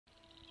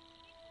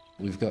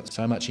We've got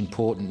so much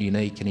important,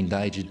 unique and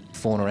endangered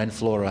fauna and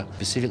flora,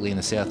 specifically in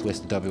the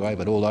southwest of WA,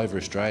 but all over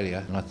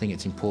Australia. And I think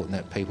it's important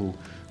that people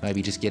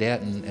maybe just get out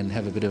and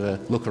have a bit of a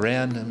look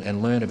around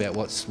and learn about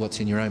what's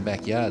in your own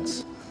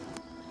backyards.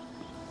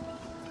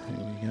 There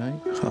we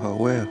go. Oh,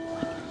 wow.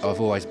 I've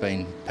always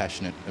been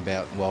passionate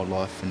about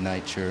wildlife and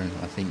nature, and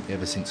I think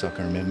ever since I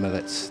can remember,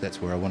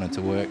 that's where I wanted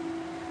to work.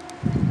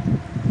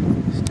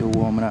 Still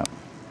warming up.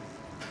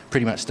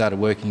 Pretty much started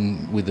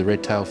working with the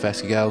red-tailed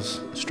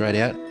phascogales straight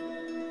out,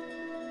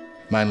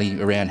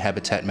 mainly around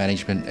habitat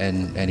management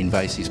and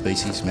invasive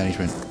species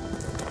management.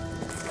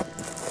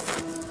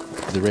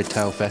 The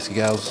red-tailed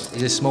phascogales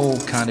is a small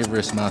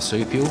carnivorous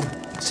marsupial,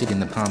 sit in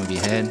the palm of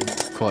your hand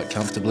quite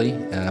comfortably,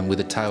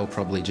 with a tail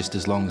probably just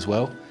as long as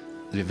well.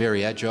 They're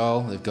very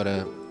agile, they've got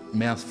a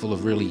mouthful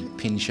of really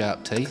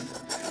pin-sharp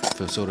teeth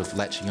for sort of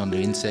latching onto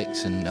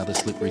insects and other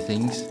slippery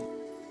things.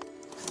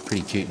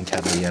 Pretty cute and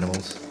cuddly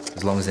animals,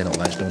 as long as they're not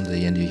latched onto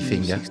the end of your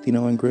finger.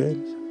 69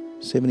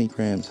 grams, 70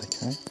 grams,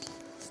 okay.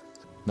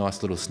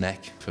 Nice little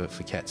snack for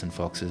cats and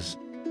foxes.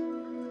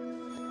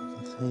 You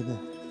can see the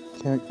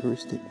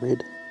characteristic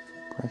red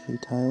brushy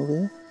tail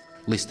there.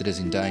 Listed as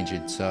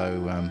endangered,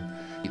 so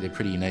they're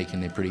pretty unique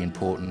and they're pretty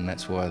important, and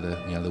that's why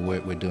the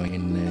work we're doing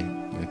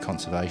in the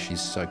conservation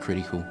is so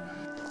critical.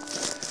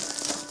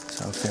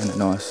 So I found a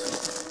nice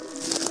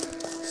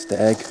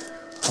stag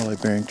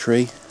hollow-bearing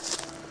tree,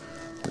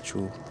 which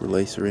will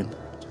release her in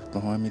just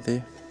behind me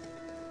there.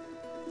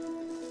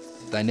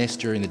 They nest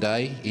during the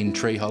day in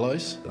tree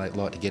hollows. They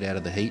like to get out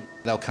of the heat.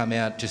 They'll come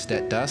out just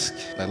at dusk.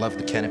 They love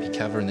the canopy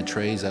cover in the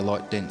trees. They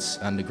like dense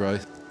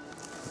undergrowth.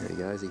 There he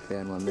goes, he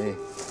found one there.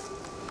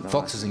 Nice.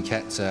 Foxes and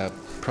cats are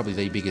probably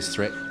the biggest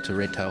threat to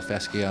red-tailed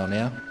phascogale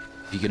now.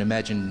 You can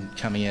imagine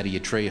coming out of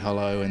your tree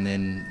hollow and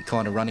then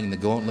kind of running the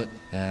gauntlet,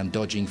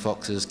 dodging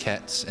foxes,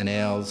 cats and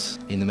owls.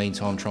 In the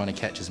meantime, trying to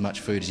catch as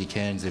much food as you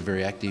can, because they're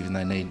very active and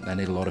they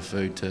need a lot of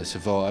food to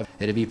survive.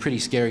 It'd be a pretty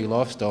scary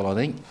lifestyle, I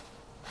think.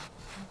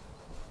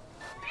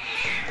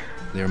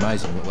 They're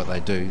amazing at what they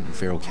do, the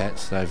feral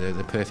cats. They're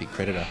the perfect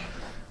predator.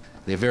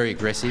 They're very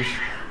aggressive.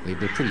 They're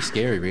pretty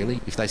scary,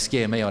 really. If they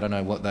scare me, I don't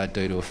know what they'd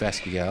do to a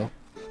phascogale.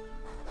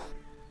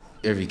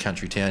 Every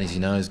country town, as you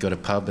know, has got a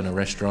pub and a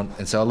restaurant,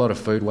 and so a lot of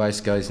food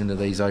waste goes into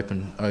these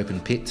open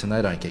pits, and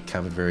they don't get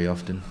covered very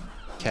often.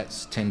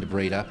 Cats tend to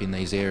breed up in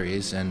these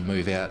areas and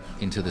move out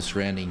into the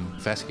surrounding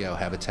phascogale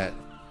habitat.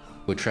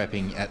 We're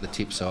trapping at the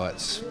tip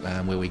sites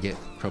where we get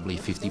probably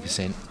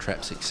 50%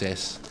 trap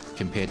success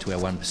compared to our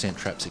 1%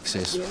 trap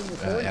success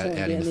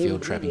out in the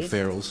field trapping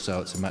ferals,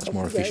 so it's a much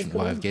more efficient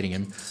way of getting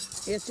them.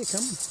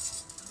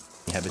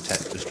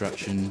 Habitat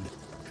destruction,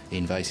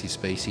 invasive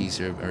species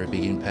are a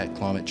big impact,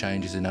 climate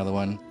change is another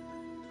one.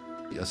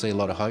 I see a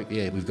lot of hope.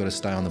 Yeah, we've got to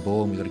stay on the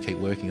ball and we've got to keep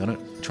working on it.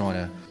 Trying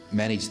to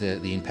manage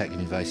the impact of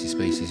invasive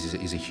species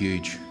is a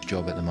huge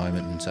job at the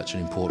moment, and such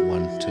an important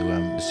one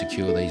to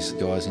secure these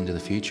guys into the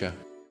future.